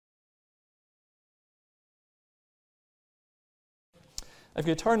If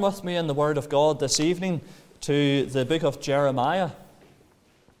you turn with me in the Word of God this evening to the book of Jeremiah,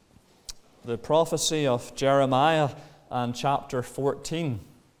 the prophecy of Jeremiah and chapter 14.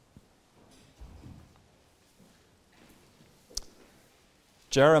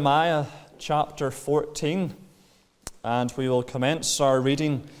 Jeremiah chapter 14, and we will commence our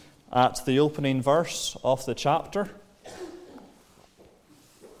reading at the opening verse of the chapter.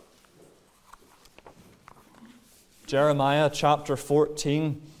 Jeremiah chapter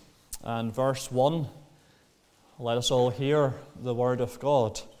 14 and verse 1. Let us all hear the word of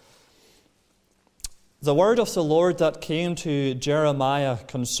God. The word of the Lord that came to Jeremiah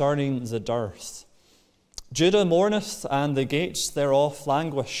concerning the dearth. Judah mourneth, and the gates thereof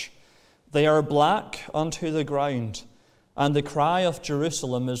languish. They are black unto the ground, and the cry of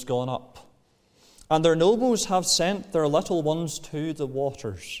Jerusalem is gone up. And their nobles have sent their little ones to the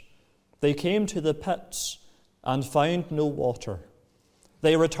waters. They came to the pits, and found no water.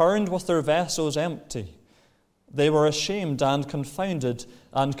 They returned with their vessels empty. They were ashamed and confounded,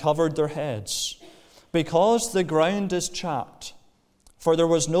 and covered their heads, because the ground is chapped, for there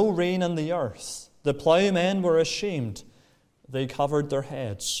was no rain in the earth. The ploughmen were ashamed, they covered their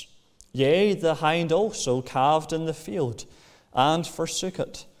heads. Yea, the hind also calved in the field, and forsook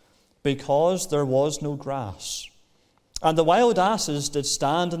it, because there was no grass. And the wild asses did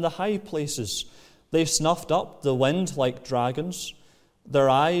stand in the high places. They snuffed up the wind like dragons. Their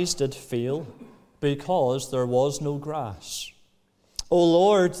eyes did fail, because there was no grass. O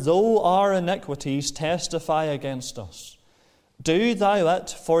Lord, though our iniquities testify against us, do thou it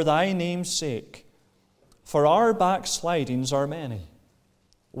for thy name's sake. For our backslidings are many.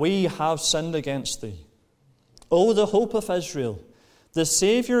 We have sinned against thee. O the hope of Israel, the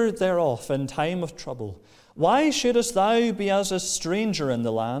Saviour thereof in time of trouble, why shouldest thou be as a stranger in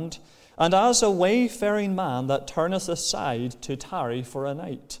the land, and as a wayfaring man that turneth aside to tarry for a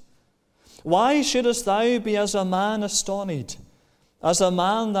night? Why shouldest thou be as a man astonied, as a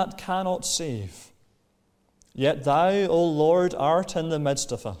man that cannot save? Yet thou, O Lord, art in the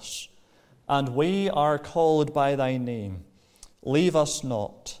midst of us, and we are called by thy name. Leave us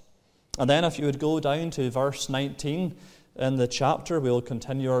not. And then if you would go down to verse 19 in the chapter, we will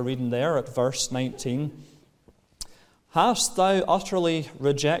continue our reading there at verse 19. Hast thou utterly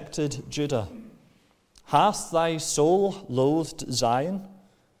rejected Judah? Hath thy soul loathed Zion?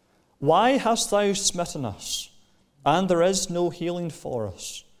 Why hast thou smitten us, and there is no healing for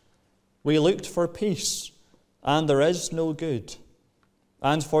us? We looked for peace, and there is no good,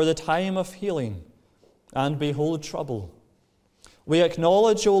 and for the time of healing, and behold trouble. We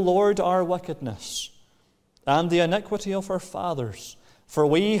acknowledge, O Lord, our wickedness, and the iniquity of our fathers, for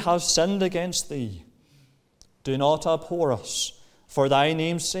we have sinned against thee. Do not abhor us for thy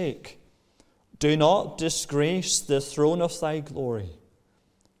name's sake. Do not disgrace the throne of thy glory.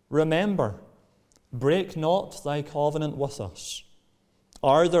 Remember, break not thy covenant with us.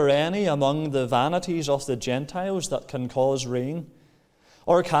 Are there any among the vanities of the Gentiles that can cause rain?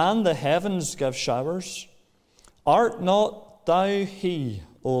 Or can the heavens give showers? Art not thou he,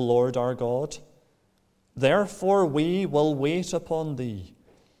 O Lord our God? Therefore we will wait upon thee,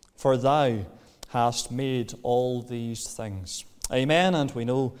 for thou hast made all these things. Amen. And we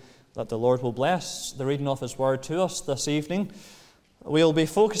know that the Lord will bless the reading of his word to us this evening. We'll be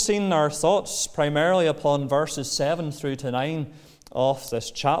focusing our thoughts primarily upon verses 7 through to 9 of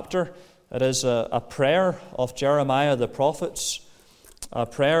this chapter. It is a prayer of Jeremiah the prophet, a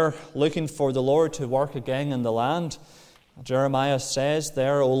prayer looking for the Lord to work again in the land. Jeremiah says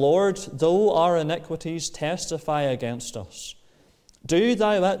there, O Lord, though our iniquities testify against us, do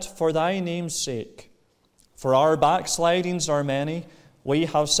thou it for thy name's sake. For our backslidings are many, we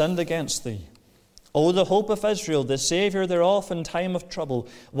have sinned against thee. O the hope of Israel, the Saviour thereof in time of trouble,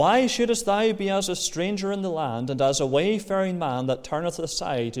 why shouldest thou be as a stranger in the land, and as a wayfaring man that turneth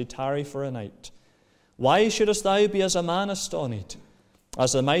aside to tarry for a night? Why shouldest thou be as a man astonied,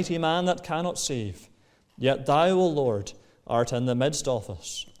 as a mighty man that cannot save? Yet thou, O Lord, art in the midst of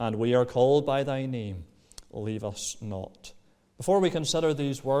us, and we are called by thy name. Leave us not. Before we consider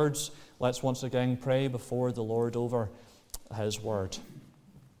these words, let's once again pray before the Lord over his word.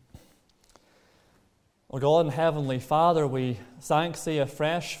 O God and Heavenly Father, we thank thee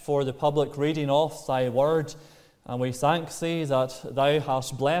afresh for the public reading of thy word, and we thank thee that thou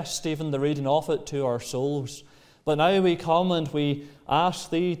hast blessed even the reading of it to our souls. But now we come and we ask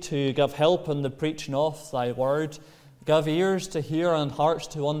thee to give help in the preaching of thy word. Give ears to hear and hearts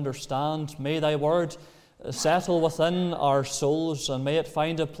to understand. May thy word settle within our souls, and may it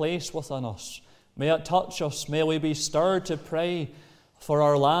find a place within us. May it touch us. May we be stirred to pray for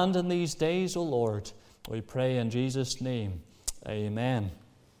our land in these days, O Lord. We pray in Jesus' name. Amen.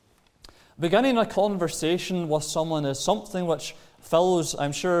 Beginning a conversation with someone is something which fills,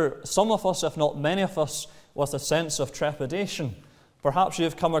 I'm sure, some of us, if not many of us, with a sense of trepidation. Perhaps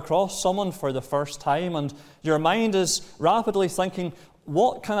you've come across someone for the first time and your mind is rapidly thinking,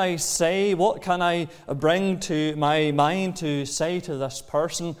 what can I say? What can I bring to my mind to say to this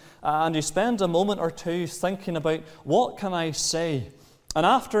person? And you spend a moment or two thinking about, what can I say? And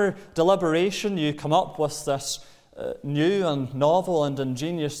after deliberation, you come up with this new and novel and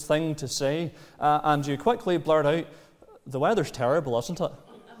ingenious thing to say, and you quickly blurt out, the weather's terrible, isn't it?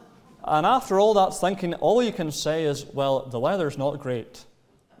 And after all that thinking, all you can say is, well, the weather's not great.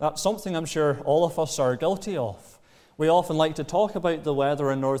 That's something I'm sure all of us are guilty of. We often like to talk about the weather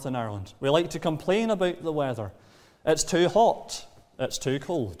in Northern Ireland. We like to complain about the weather. It's too hot. It's too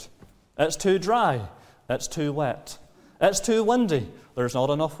cold. It's too dry. It's too wet. It's too windy. There's not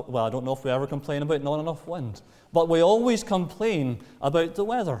enough, well, I don't know if we ever complain about not enough wind. But we always complain about the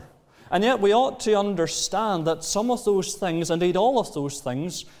weather. And yet we ought to understand that some of those things, indeed all of those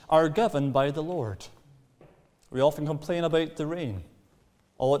things, are given by the Lord. We often complain about the rain.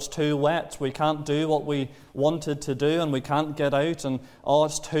 Oh, it's too wet, we can't do what we wanted to do, and we can't get out, and oh,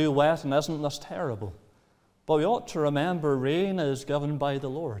 it's too wet, and isn't this terrible? But we ought to remember rain is given by the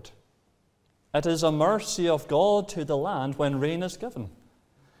Lord. It is a mercy of God to the land when rain is given.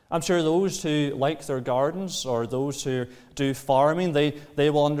 I'm sure those who like their gardens or those who do farming, they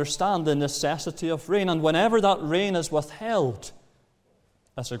will understand the necessity of rain. And whenever that rain is withheld,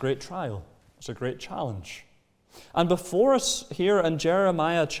 it's a great trial. It's a great challenge. And before us here in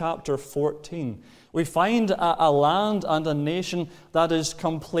Jeremiah chapter 14, we find a land and a nation that is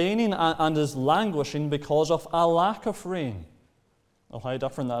complaining and is languishing because of a lack of rain. Well, how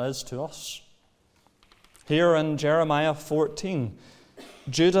different that is to us. Here in Jeremiah 14,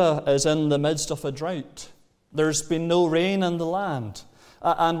 Judah is in the midst of a drought. There's been no rain in the land.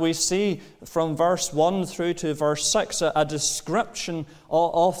 And we see from verse 1 through to verse 6 a description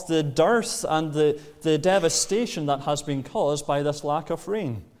of the dearth and the devastation that has been caused by this lack of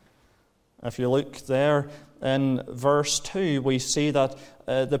rain. If you look there in verse 2, we see that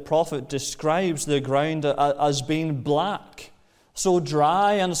the prophet describes the ground as being black. So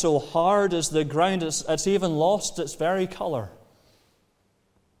dry and so hard is the ground, it's even lost its very color.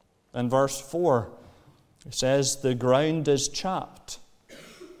 In verse 4, it says, the ground is chapped.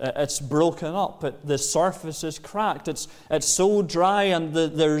 It's broken up. The surface is cracked. It's so dry and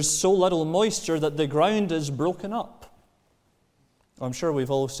there's so little moisture that the ground is broken up. I'm sure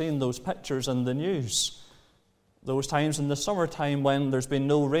we've all seen those pictures in the news. Those times in the summertime when there's been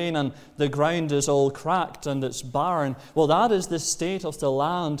no rain and the ground is all cracked and it's barren. Well, that is the state of the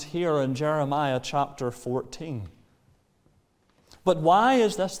land here in Jeremiah chapter 14. But why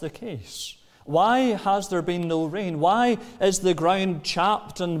is this the case? Why has there been no rain? Why is the ground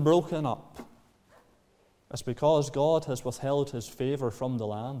chapped and broken up? It's because God has withheld His favor from the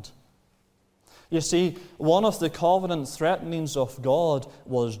land. You see, one of the covenant threatenings of God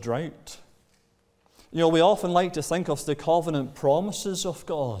was drought. You know, we often like to think of the covenant promises of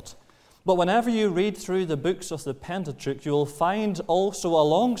God. But whenever you read through the books of the Pentateuch, you will find also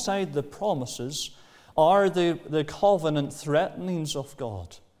alongside the promises are the covenant threatenings of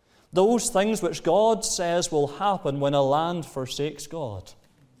God. Those things which God says will happen when a land forsakes God.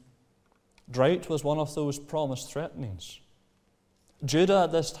 Drought was one of those promised threatenings. Judah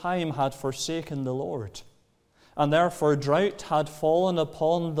at this time had forsaken the Lord, and therefore drought had fallen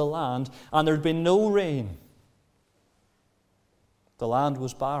upon the land, and there had been no rain. The land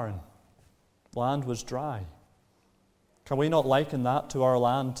was barren. The land was dry. Can we not liken that to our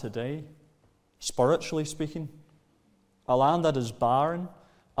land today? Spiritually speaking, a land that is barren,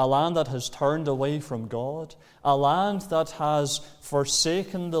 a land that has turned away from God, a land that has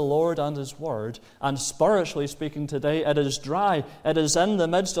forsaken the Lord and His Word, and spiritually speaking today, it is dry. It is in the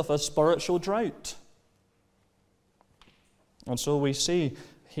midst of a spiritual drought. And so we see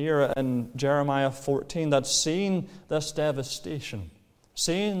here in Jeremiah 14 that seeing this devastation,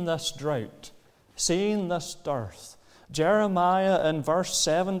 seeing this drought, seeing this dearth, Jeremiah in verse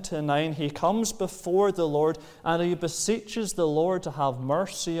 7 to 9, he comes before the Lord and he beseeches the Lord to have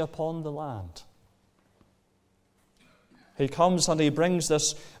mercy upon the land. He comes and he brings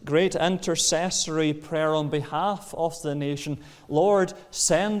this great intercessory prayer on behalf of the nation. Lord,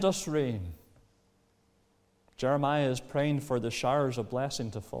 send us rain. Jeremiah is praying for the showers of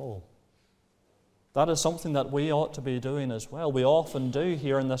blessing to fall. That is something that we ought to be doing as well. We often do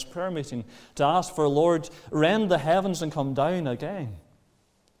here in this prayer meeting to ask for, Lord, rend the heavens and come down again.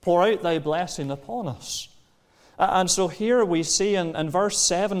 Pour out thy blessing upon us. And so here we see in verse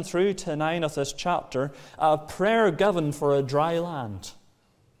 7 through to 9 of this chapter, a prayer given for a dry land.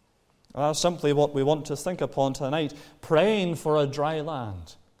 That's simply what we want to think upon tonight, praying for a dry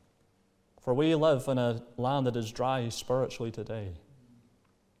land. For we live in a land that is dry spiritually today.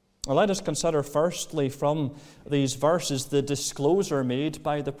 Well, let us consider firstly from these verses the disclosure made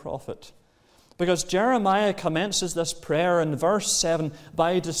by the prophet. Because Jeremiah commences this prayer in verse 7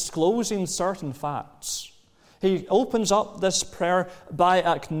 by disclosing certain facts. He opens up this prayer by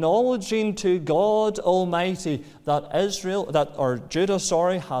acknowledging to God Almighty that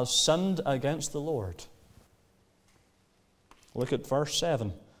Judah has sinned against the Lord. Look at verse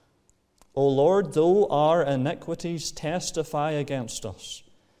 7. O Lord, though our iniquities testify against us,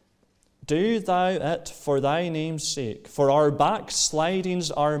 do thou it for thy name's sake, for our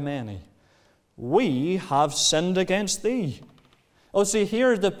backslidings are many. We have sinned against thee. Oh, see,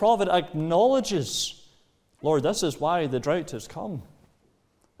 here the prophet acknowledges, Lord, this is why the drought has come.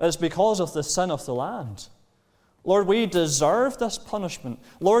 It's because of the sin of the land. Lord, we deserve this punishment.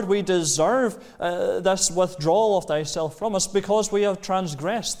 Lord, we deserve this withdrawal of thyself from us because we have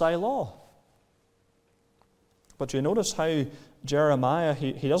transgressed thy law. But you notice how Jeremiah,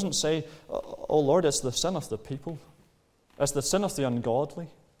 he doesn't say, oh Lord, it's the sin of the people. It's the sin of the ungodly.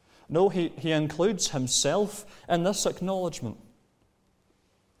 No, he includes himself in this acknowledgement.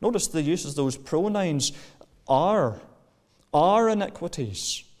 Notice the use of those pronouns, our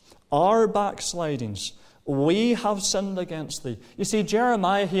iniquities, our backslidings. We have sinned against thee. You see,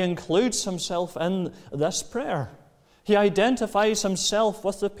 Jeremiah, he includes himself in this prayer. He identifies himself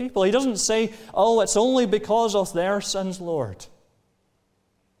with the people. He doesn't say, oh, it's only because of their sins, Lord.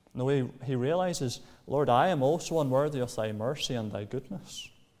 No, he realizes, Lord, I am also unworthy of thy mercy and thy goodness.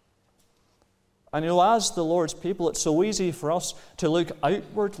 And as the Lord's people, it's so easy for us to look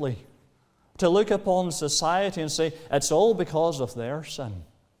outwardly, to look upon society and say, it's all because of their sin.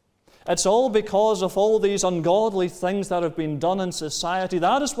 It's all because of all these ungodly things that have been done in society.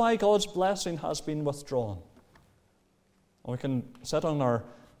 That is why God's blessing has been withdrawn. We can sit on our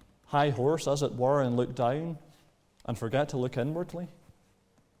high horse, as it were, and look down and forget to look inwardly.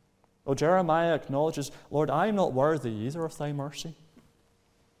 Oh, Jeremiah acknowledges, Lord, I am not worthy either of thy mercy.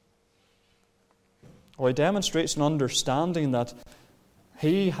 Well, he demonstrates an understanding that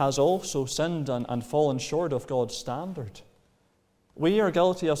he has also sinned and fallen short of God's standard. We are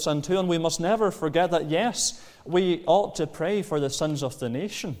guilty of sin too, and we must never forget that, yes, we ought to pray for the sins of the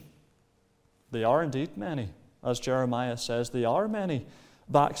nation. They are indeed many. As Jeremiah says, they are many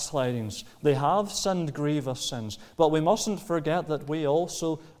backslidings. They have sinned grievous sins. But we mustn't forget that we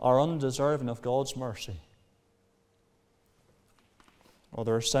also are undeserving of God's mercy. Well,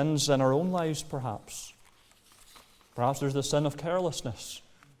 there are sins in our own lives, perhaps. Perhaps there's the sin of carelessness,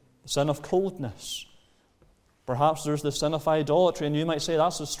 the sin of coldness. Perhaps there's the sin of idolatry, and you might say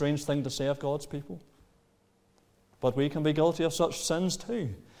that's a strange thing to say of God's people. But we can be guilty of such sins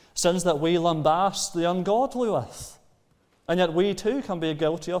too. Sins that we lambast the ungodly with. And yet we too can be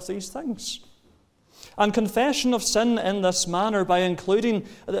guilty of these things. And confession of sin in this manner, by including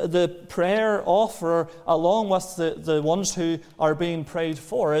the prayer offerer along with the ones who are being prayed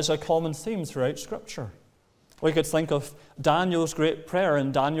for, is a common theme throughout Scripture. We could think of Daniel's great prayer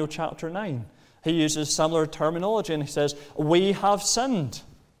in Daniel chapter 9. He uses similar terminology and he says, we have sinned.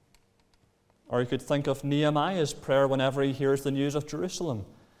 Or you could think of Nehemiah's prayer whenever he hears the news of Jerusalem.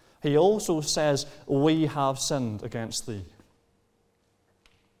 He also says, we have sinned against thee.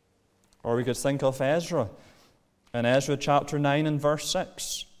 Or we could think of Ezra in Ezra chapter 9 and verse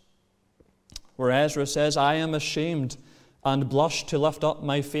 6, where Ezra says, I am ashamed and blush to lift up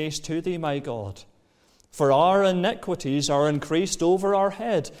my face to thee, my God. For our iniquities are increased over our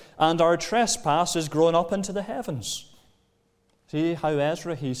head, and our trespass is grown up into the heavens. See how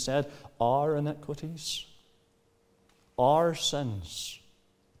Ezra, he said, our iniquities, our sins.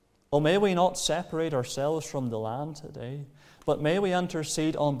 Oh, may we not separate ourselves from the land today, but may we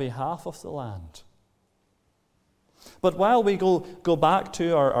intercede on behalf of the land. But while we go back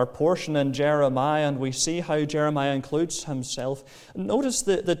to our portion in Jeremiah and we see how Jeremiah includes himself, notice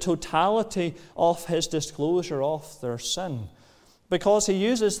the totality of his disclosure of their sin. Because he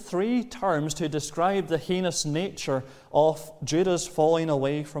uses three terms to describe the heinous nature of Judah's falling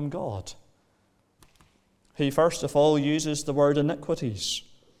away from God. He first of all uses the word iniquities.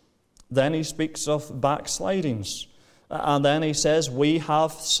 Then he speaks of backslidings. And then he says, we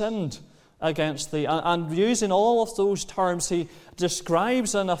have sinned against thee. And using all of those terms, he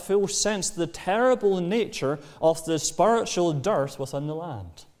describes in a full sense the terrible nature of the spiritual dearth within the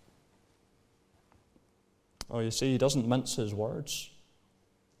land. Oh, you see, he doesn't mince his words.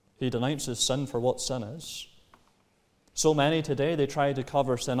 He denounces sin for what sin is. So many today, they try to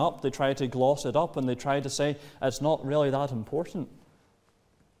cover sin up, they try to gloss it up, and they try to say it's not really that important.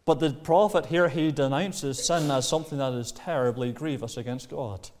 But the prophet here, he denounces sin as something that is terribly grievous against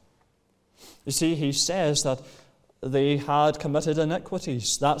God. You see, he says that they had committed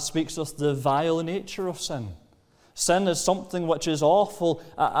iniquities. That speaks of the vile nature of sin. Sin is something which is awful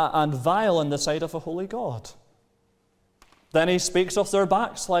and vile in the sight of a holy God. Then he speaks of their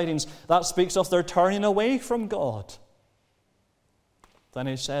backslidings. That speaks of their turning away from God. Then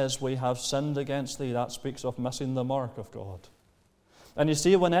he says, we have sinned against thee. That speaks of missing the mark of God. And you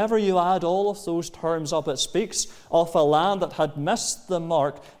see, whenever you add all of those terms up, it speaks of a land that had missed the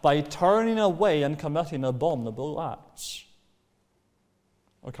mark by turning away and committing abominable acts.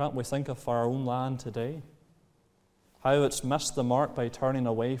 Or can't we think of our own land today? How it's missed the mark by turning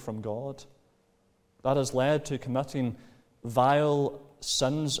away from God. That has led to committing vile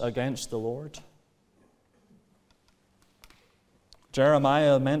sins against the Lord.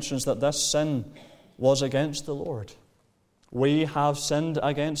 Jeremiah mentions that this sin was against the Lord. We have sinned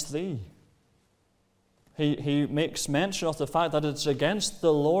against thee. He makes mention of the fact that it's against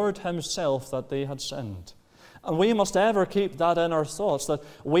the Lord himself that they had sinned. And we must ever keep that in our thoughts, that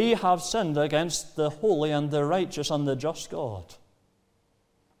we have sinned against the holy and the righteous and the just God.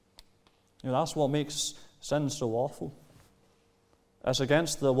 That's what makes sin so awful. It's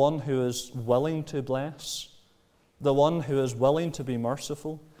against the one who is willing to bless, the one who is willing to be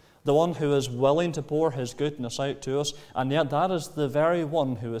merciful, the one who is willing to pour his goodness out to us, and yet that is the very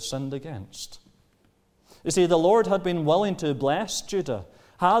one who is sinned against. You see, the Lord had been willing to bless Judah.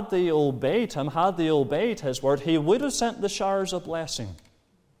 Had they obeyed him, had they obeyed his word, he would have sent the showers of blessing.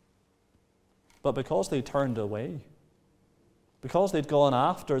 But because they turned away, because they'd gone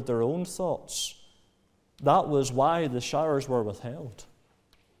after their own thoughts, that was why the showers were withheld.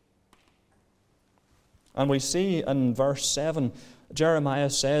 And we see in verse 7, Jeremiah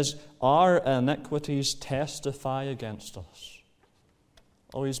says, our iniquities testify against us.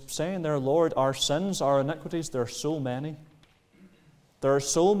 Oh, he's saying there, Lord, our sins, our iniquities, there are so many. There are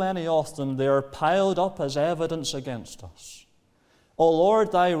so many of them, they are piled up as evidence against us. O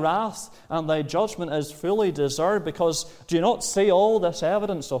Lord, thy wrath and thy judgment is fully deserved, because do you not see all this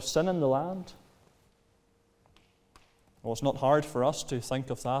evidence of sin in the land? Well, it's not hard for us to think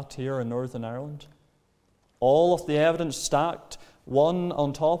of that here in Northern Ireland. All of the evidence stacked one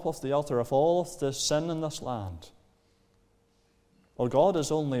on top of the other of all of the sin in this land. Well, God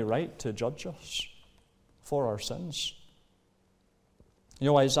is only right to judge us for our sins.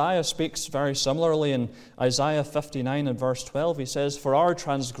 Isaiah speaks very similarly in Isaiah 59 and verse 12. He says, for our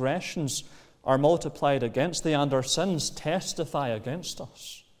transgressions are multiplied against thee, and our sins testify against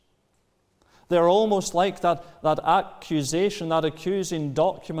us. They're almost like that accusation, that accusing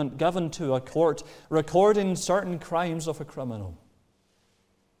document given to a court recording certain crimes of a criminal.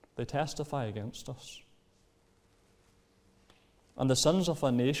 They testify against us. And the sins of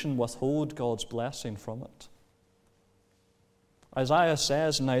a nation withhold God's blessing from it. Isaiah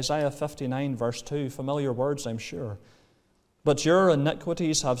says in Isaiah 59 verse 2, familiar words I'm sure, but your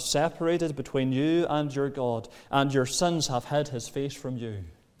iniquities have separated between you and your God, and your sins have hid his face from you.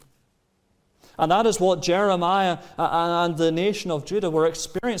 And that is what Jeremiah and the nation of Judah were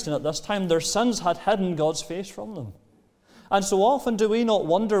experiencing at this time. Their sins had hidden God's face from them. And so often do we not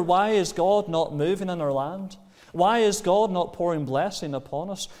wonder, why is God not moving in our land? Why is God not pouring blessing upon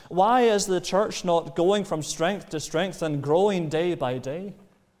us? Why is the church not going from strength to strength and growing day by day?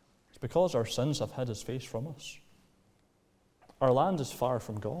 It's because our sins have hid his face from us. Our land is far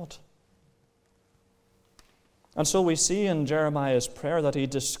from God. And so we see in Jeremiah's prayer that he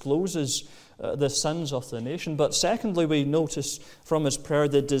discloses the sins of the nation. But secondly, we notice from his prayer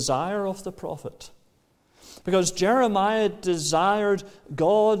the desire of the prophet. Because Jeremiah desired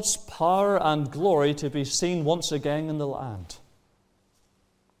God's power and glory to be seen once again in the land.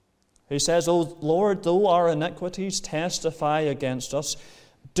 He says, O Lord, though our iniquities testify against us,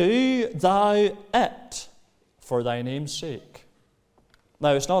 do thou it for thy name's sake.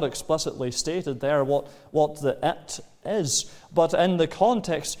 Now, it's not explicitly stated there what the it is, but in the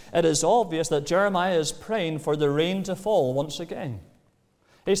context, it is obvious that Jeremiah is praying for the rain to fall once again.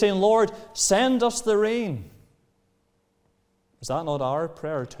 He's saying, Lord, send us the rain. Is that not our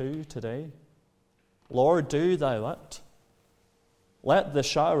prayer too today? Lord, do thou it. Let the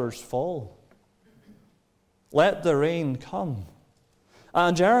showers fall. Let the rain come.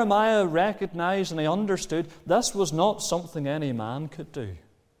 And Jeremiah recognized and he understood this was not something any man could do.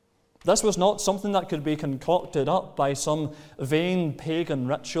 This was not something that could be concocted up by some vain pagan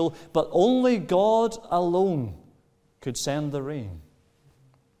ritual, but only God alone could send the rain.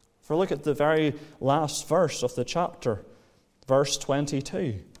 For look at the very last verse of the chapter. verse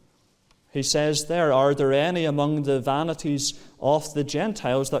 22. He says there, "Are there any among the vanities of the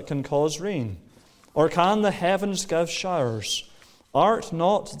Gentiles that can cause rain? Or can the heavens give showers? Art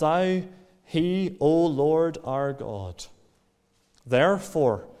not thou He, O Lord our God?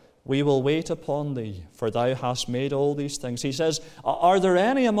 Therefore we will wait upon thee, for thou hast made all these things." He says, are there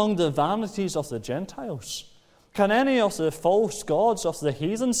any among the vanities of the Gentiles? Can any of the false gods of the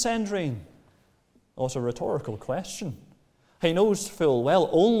heathen send rain? Oh, it's a rhetorical question. He knows full well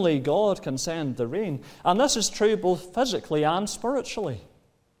only God can send the rain. And this is true both physically and spiritually.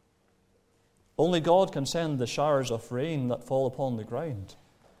 Only God can send the showers of rain that fall upon the ground.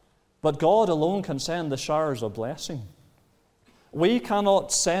 But God alone can send the showers of blessing. We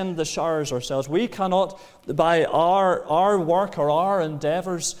cannot send the showers ourselves. We cannot, by our work or our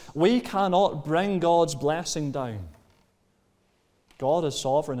endeavors, we cannot bring God's blessing down. God is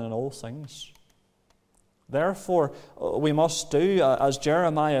sovereign in all things. Therefore, we must do, as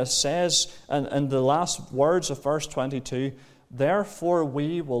Jeremiah says in the last words of verse 22, "Therefore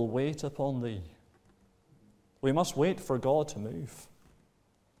we will wait upon thee." We must wait for God to move.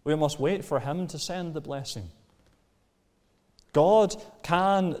 We must wait for Him to send the blessing. God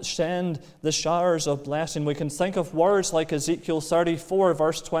can send the showers of blessing. We can think of words like Ezekiel 34,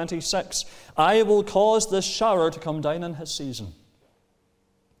 verse 26. "I will cause this shower to come down in his season."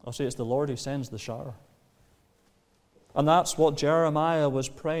 I'll say it's the Lord who sends the shower. And that's what Jeremiah was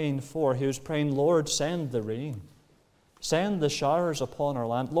praying for. He was praying, "Lord, send the rain. Send the showers upon our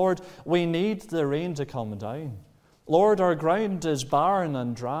land. Lord, we need the rain to come down. Lord, our ground is barren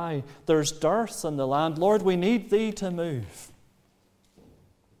and dry. There's dearth in the land. Lord, we need Thee to move."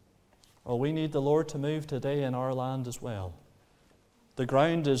 Well, we need the Lord to move today in our land as well. The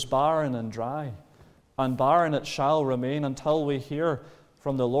ground is barren and dry, and barren it shall remain until we hear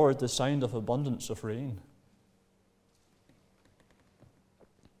from the Lord the sound of abundance of rain.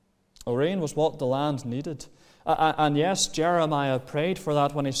 Well, rain was what the land needed. And yes, Jeremiah prayed for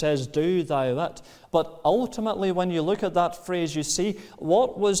that when he says, "Do thou it." But ultimately, when you look at that phrase, you see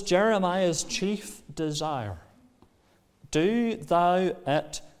what was Jeremiah's chief desire? "Do thou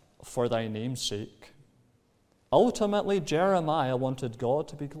it for thy name's sake." Ultimately, Jeremiah wanted God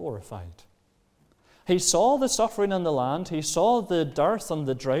to be glorified. He saw the suffering in the land, he saw the dearth and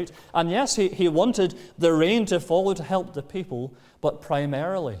the drought, and yes, he wanted the rain to fall to help the people, but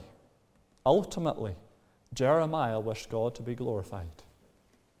primarily, ultimately, Jeremiah wished God to be glorified.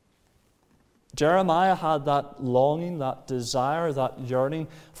 Jeremiah had that longing, that desire, that yearning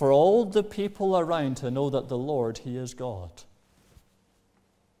for all the people around to know that the Lord, He is God.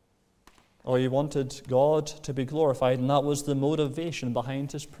 Or he wanted God to be glorified, and that was the motivation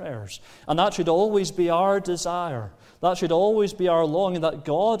behind his prayers. And that should always be our desire. That should always be our longing, that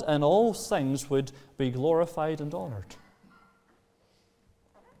God in all things would be glorified and honored.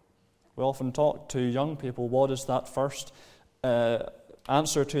 We often talk to young people, what is that first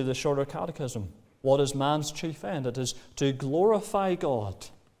answer to the shorter catechism? What is man's chief end? It is to glorify God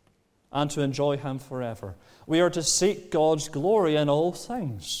and to enjoy Him forever. We are to seek God's glory in all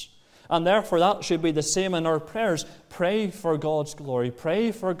things. And therefore that should be the same in our prayers. Pray for God's glory.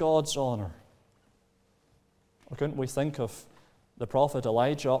 Pray for God's honor. Or couldn't we think of the prophet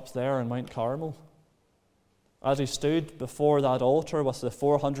Elijah up there in Mount Carmel? As he stood before that altar with the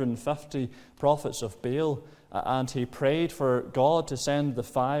 450 prophets of Baal, and he prayed for God to send the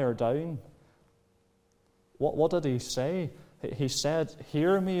fire down. What did he say? He said,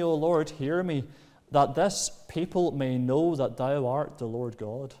 "Hear me, O Lord, hear me, that this people may know that Thou art the Lord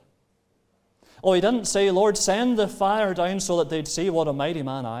God." Oh, he didn't say, "Lord, send the fire down so that they'd see what a mighty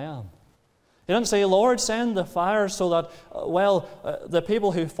man I am." He didn't say, "Lord, send the fire so that, the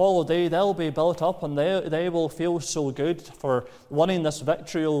people who follow Thee, they'll be built up and they will feel so good for winning this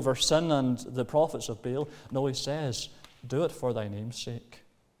victory over sin and the prophets of Baal." No, he says, "Do it for Thy name's sake.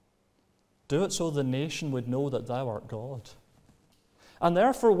 Do it so the nation would know that Thou art God." And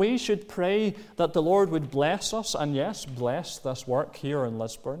therefore we should pray that the Lord would bless us, and yes, bless this work here in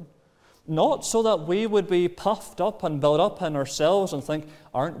Lisburn. Not so that we would be puffed up and built up in ourselves and think,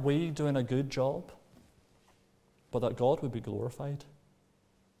 aren't we doing a good job? But that God would be glorified.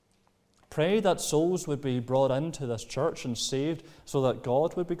 Pray that souls would be brought into this church and saved so that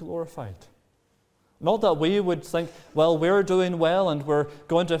God would be glorified. Not that we would think, well, we're doing well and we're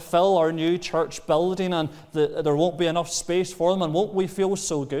going to fill our new church building and there won't be enough space for them and won't we feel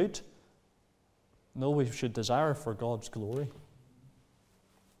so good? No, we should desire for God's glory.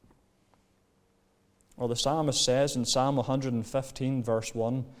 Or the psalmist says in Psalm 115, verse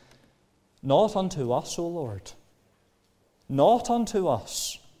 1, "Not unto us, O Lord, not unto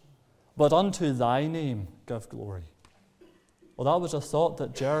us, but unto Thy name give glory." Well, that was a thought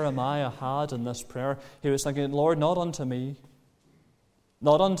that Jeremiah had in this prayer. He was thinking, Lord, not unto me,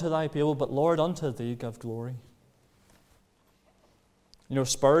 not unto thy people, but Lord, unto thee give glory. You know,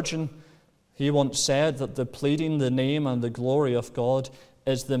 Spurgeon, he once said that the pleading the name and the glory of God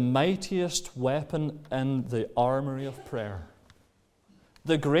is the mightiest weapon in the armory of prayer.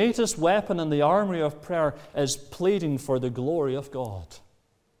 The greatest weapon in the armory of prayer is pleading for the glory of God.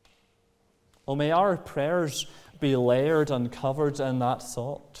 Oh, may our prayers be layered and covered in that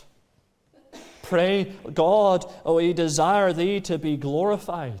thought. Pray, God, we desire thee to be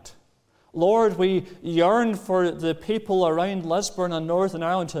glorified. Lord, we yearn for the people around Lisburn and Northern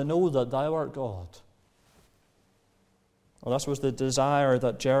Ireland to know that thou art God. Well, this was the desire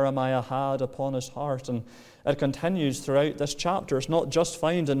that Jeremiah had upon his heart, and it continues throughout this chapter. It's not just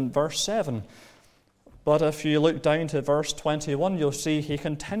found in verse 7, but if you look down to verse 21, you'll see he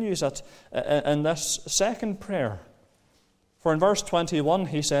continues it in this second prayer. For in verse 21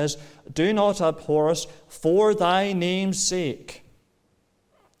 he says, Do not abhor us for thy name's sake.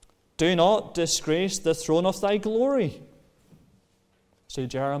 Do not disgrace the throne of thy glory. See,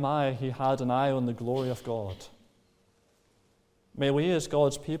 Jeremiah, he had an eye on the glory of God. May we as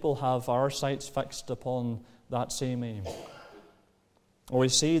God's people have our sights fixed upon that same aim. We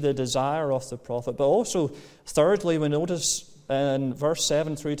see the desire of the prophet, but also, thirdly, we notice in verse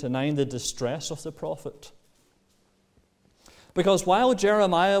 7 through to 9 the distress of the prophet. Because while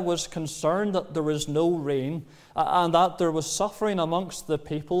Jeremiah was concerned that there was no rain and that there was suffering amongst the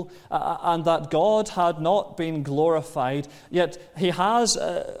people and that God had not been glorified, yet he has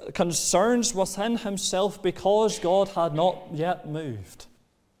concerns within himself because God had not yet moved.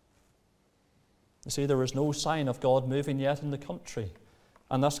 You see, there was no sign of God moving yet in the country,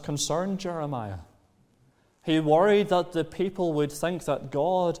 and this concerned Jeremiah. He worried that the people would think that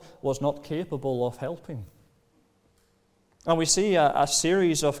God was not capable of helping. And we see a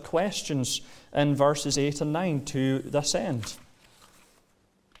series of questions in verses 8 and 9 to this end.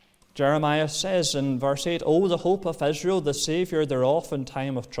 Jeremiah says in verse 8, O the hope of Israel, the Saviour thereof in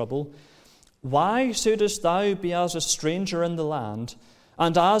time of trouble, why shouldest thou be as a stranger in the land,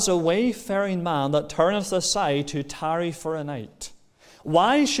 and as a wayfaring man that turneth aside to tarry for a night?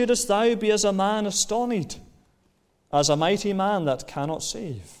 Why shouldest thou be as a man astonished, as a mighty man that cannot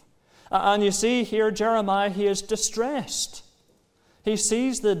save? And you see here, Jeremiah, he is distressed. He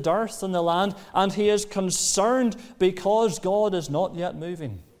sees the dearth in the land, and he is concerned because God is not yet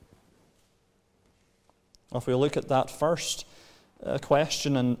moving. If we look at that first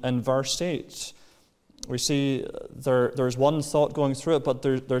question in verse 8, we see there's one thought going through it, but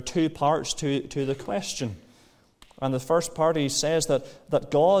there are two parts to the question. And the first part, he says that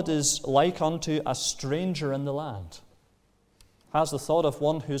God is like unto a stranger in the land. Has the thought of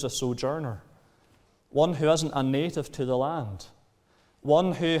one who's a sojourner, one who isn't a native to the land,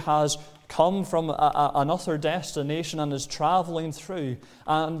 one who has come from another destination and is traveling through,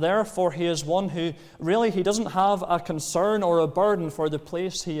 and therefore he is one who really he doesn't have a concern or a burden for the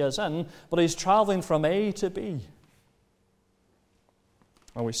place he is in, but he's traveling from A to B.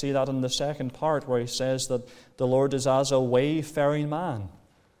 And we see that in the second part where he says that the Lord is as a wayfaring man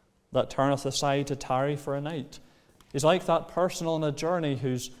that turneth aside to tarry for a night. He's like that person on a journey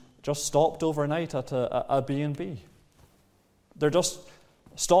who's just stopped overnight at a B&B. They're just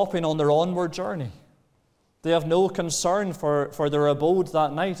stopping on their onward journey. They have no concern for their abode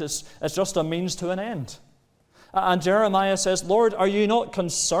that night. It's just a means to an end. And Jeremiah says, Lord, are you not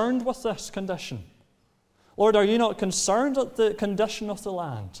concerned with this condition? Lord, are you not concerned at the condition of the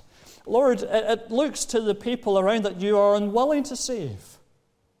land? Lord, it looks to the people around that you are unwilling to save.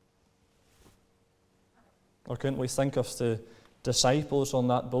 Or couldn't we think of the disciples on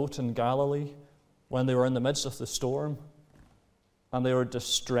that boat in Galilee when they were in the midst of the storm and they were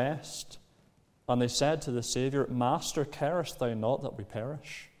distressed and they said to the Saviour, Master, carest thou not that we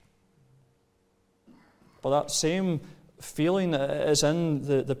perish? But that same feeling is in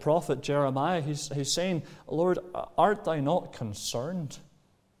the prophet Jeremiah. He's saying, Lord, art thou not concerned?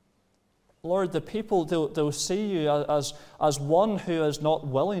 Lord, the people, they'll see you as one who is not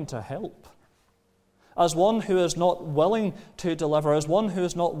willing to help, as one who is not willing to deliver, as one who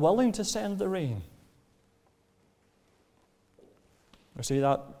is not willing to send the rain. You see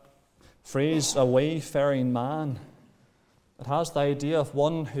that phrase, a wayfaring man? It has the idea of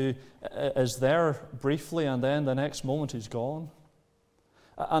one who is there briefly and then the next moment he's gone.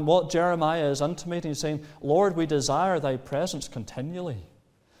 And what Jeremiah is intimating is saying, Lord, we desire thy presence continually.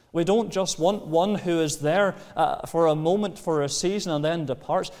 We don't just want one who is there for a moment, for a season, and then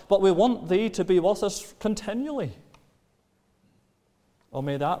departs, but we want thee to be with us continually. Oh,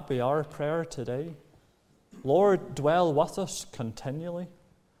 may that be our prayer today. Lord, dwell with us continually.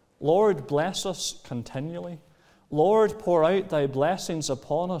 Lord, bless us continually. Lord, pour out thy blessings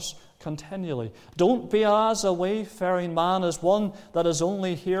upon us continually. Don't be as a wayfaring man, as one that is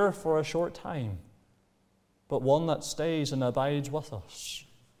only here for a short time, but one that stays and abides with us.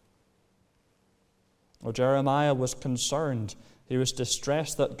 Well, Jeremiah was concerned. He was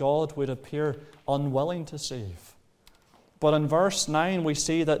distressed that God would appear unwilling to save. But in verse 9 we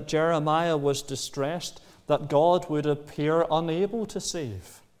see that Jeremiah was distressed that God would appear unable to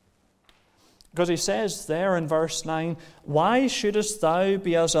save. Because he says there in verse 9, "Why shouldest thou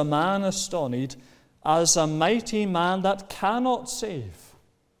be as a man astonished, as a mighty man that cannot save?"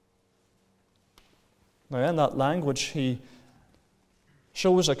 Now in that language he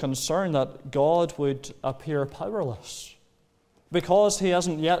shows a concern that God would appear powerless. Because he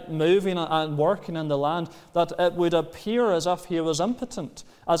isn't yet moving and working in the land, that it would appear as if he was impotent,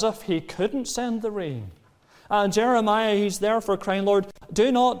 as if he couldn't send the rain. And Jeremiah, he's therefore crying, "Lord,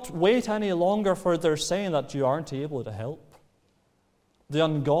 do not wait any longer, for they're saying that you aren't able to help. The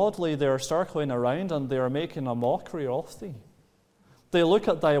ungodly, they're circling around and they're making a mockery of thee. They look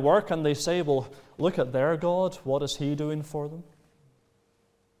at thy work and they say, well, look at their God, what is he doing for them?"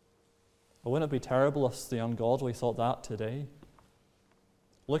 But wouldn't it be terrible if the ungodly thought that today?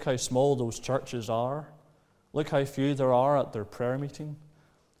 Look how small those churches are. Look how few there are at their prayer meeting.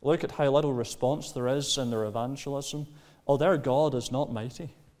 Look at how little response there is in their evangelism. Oh, their God is not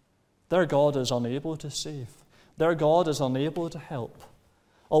mighty. Their God is unable to save. Their God is unable to help.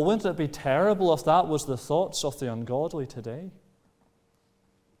 Oh, wouldn't it be terrible if that was the thoughts of the ungodly today?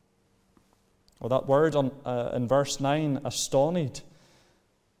 Well, that word in verse 9, astonished,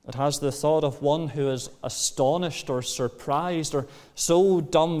 it has the thought of one who is astonished or surprised or so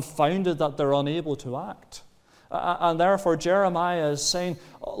dumbfounded that they're unable to act. And therefore Jeremiah is saying,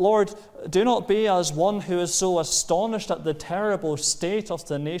 "Lord, do not be as one who is so astonished at the terrible state of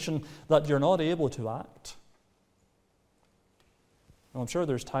the nation that you're not able to act." Now, I'm sure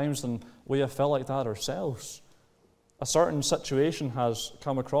there's times when we have felt like that ourselves. A certain situation has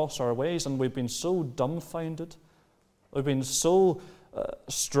come across our ways and we've been so dumbfounded. We've been so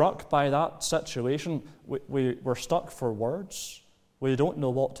struck by that situation, we're stuck for words. We don't know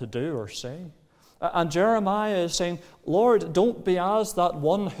what to do or say. And Jeremiah is saying, "Lord, don't be as that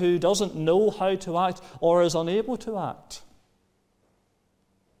one who doesn't know how to act or is unable to act."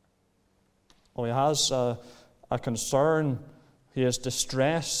 Well, he has a concern. He is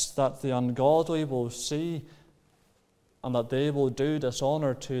distressed that the ungodly will see and that they will do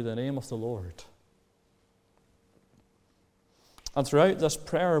dishonor to the name of the Lord. And throughout this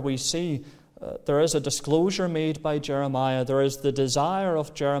prayer we see there is a disclosure made by Jeremiah. There is the desire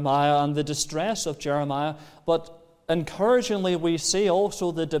of Jeremiah and the distress of Jeremiah. But encouragingly we see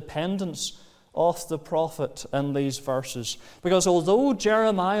also the dependence of the prophet in these verses. Because although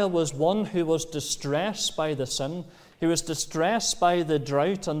Jeremiah was one who was distressed by the sin, he was distressed by the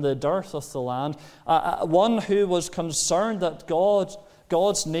drought and the dearth of the land, one who was concerned that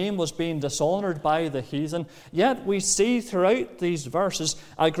God's name was being dishonored by the heathen, yet we see throughout these verses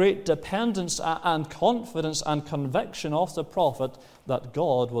a great dependence and confidence and conviction of the prophet that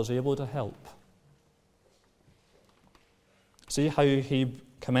God was able to help. See how he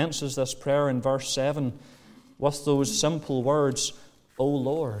commences this prayer in verse 7 with those simple words, "O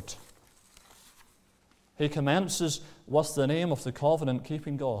Lord." He commences with the name of the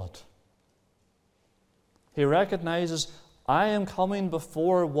covenant-keeping God. He recognizes, I am coming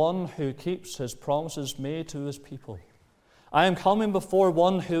before one who keeps his promises made to his people. I am coming before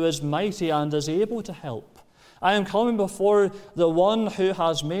one who is mighty and is able to help. I am coming before the one who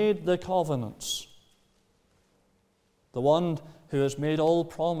has made the covenants, the one who has made all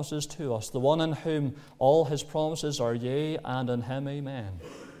promises to us, the one in whom all his promises are yea, and in him amen.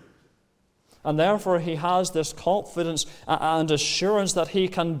 And therefore he has this confidence and assurance that he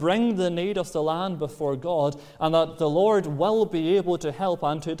can bring the need of the land before God and that the Lord will be able to help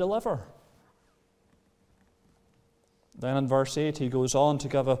and to deliver. Then in verse 8 he goes on to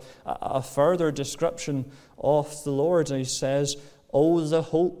give a further description of the Lord, and he says, "O the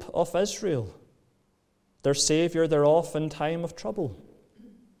hope of Israel, their Saviour thereof in time of trouble."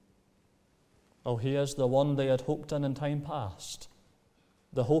 Oh, he is the one they had hoped in time past,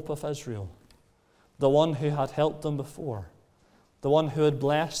 the hope of Israel. The one who had helped them before, the one who had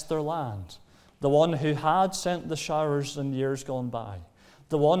blessed their land, the one who had sent the showers in years gone by,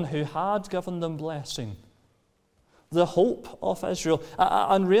 the one who had given them blessing. The hope of Israel.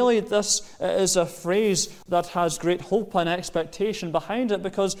 And really this is a phrase that has great hope and expectation behind it,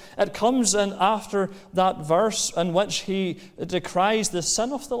 because it comes in after that verse in which he decries the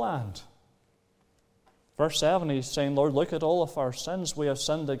sin of the land. Verse 7, he's saying, Lord, look at all of our sins. We have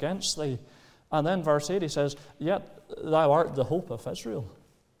sinned against thee. And then verse 8, he says, yet thou art the hope of Israel.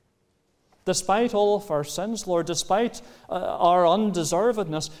 Despite all of our sins, Lord, despite our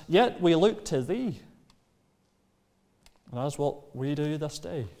undeservedness, yet we look to thee. And that's what we do this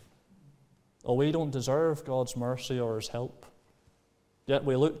day. Oh, we don't deserve God's mercy or his help. Yet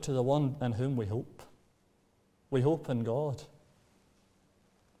we look to the one in whom we hope. We hope in God.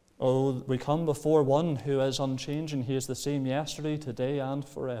 Oh, we come before one who is unchanging. He is the same yesterday, today, and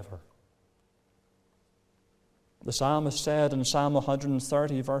forever. The psalmist said in Psalm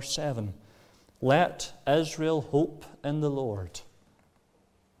 130, verse 7, let Israel hope in the Lord.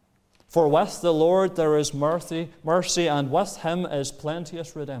 For with the Lord there is mercy, and with him is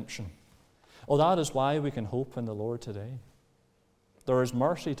plenteous redemption. Oh, that is why we can hope in the Lord today. There is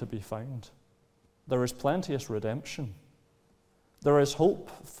mercy to be found. There is plenteous redemption. There is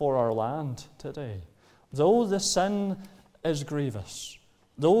hope for our land today. Though the sin is grievous,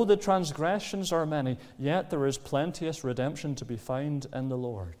 though the transgressions are many, yet there is plenteous redemption to be found in the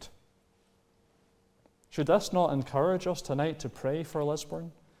Lord. Should this not encourage us tonight to pray for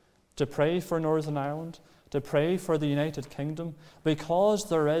Lisburn, to pray for Northern Ireland, to pray for the United Kingdom? Because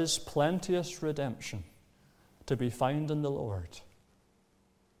there is plenteous redemption to be found in the Lord.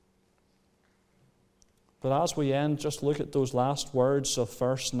 But as we end, just look at those last words of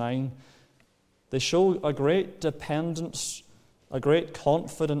verse 9. They show a great dependence, a great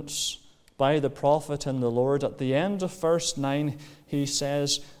confidence by the prophet in the Lord. At the end of verse 9, he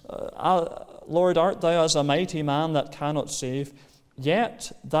says, Lord, art thou as a mighty man that cannot save?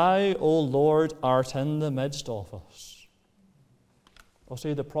 Yet thou, O Lord, art in the midst of us. Well,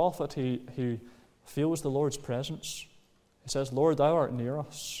 see, the prophet, he feels the Lord's presence. He says, Lord, thou art near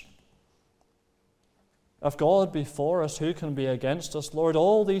us. If God be for us, who can be against us? Lord,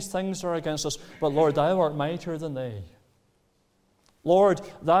 all these things are against us, but Lord, thou art mightier than they. Lord,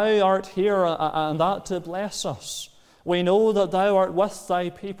 thou art here, and that to bless us. We know that thou art with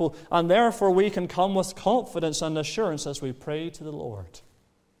thy people, and therefore we can come with confidence and assurance as we pray to the Lord.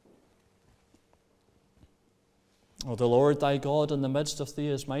 Oh, the Lord thy God in the midst of thee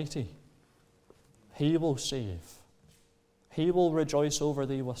is mighty. He will save. He will rejoice over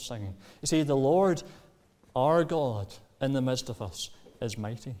thee with singing. You see, the Lord, our God, in the midst of us, is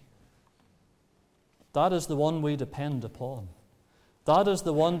mighty. That is the one we depend upon. That is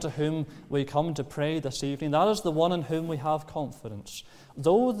the one to whom we come to pray this evening. That is the one in whom we have confidence.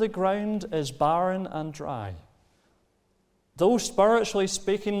 Though the ground is barren and dry, though spiritually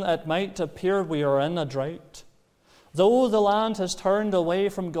speaking it might appear we are in a drought, though the land has turned away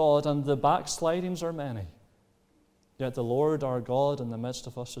from God and the backslidings are many, yet the Lord our God in the midst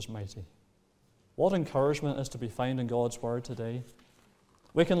of us is mighty. What encouragement is to be found in God's word today?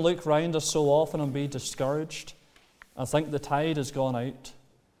 We can look round us so often and be discouraged and think the tide has gone out.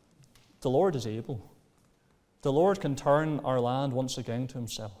 The Lord is able. The Lord can turn our land once again to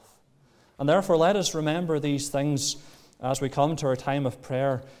himself. And therefore let us remember these things as we come to our time of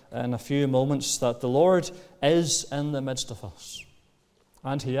prayer in a few moments, that the Lord is in the midst of us.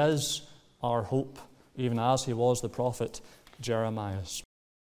 And he is our hope, even as he was the prophet Jeremiah's.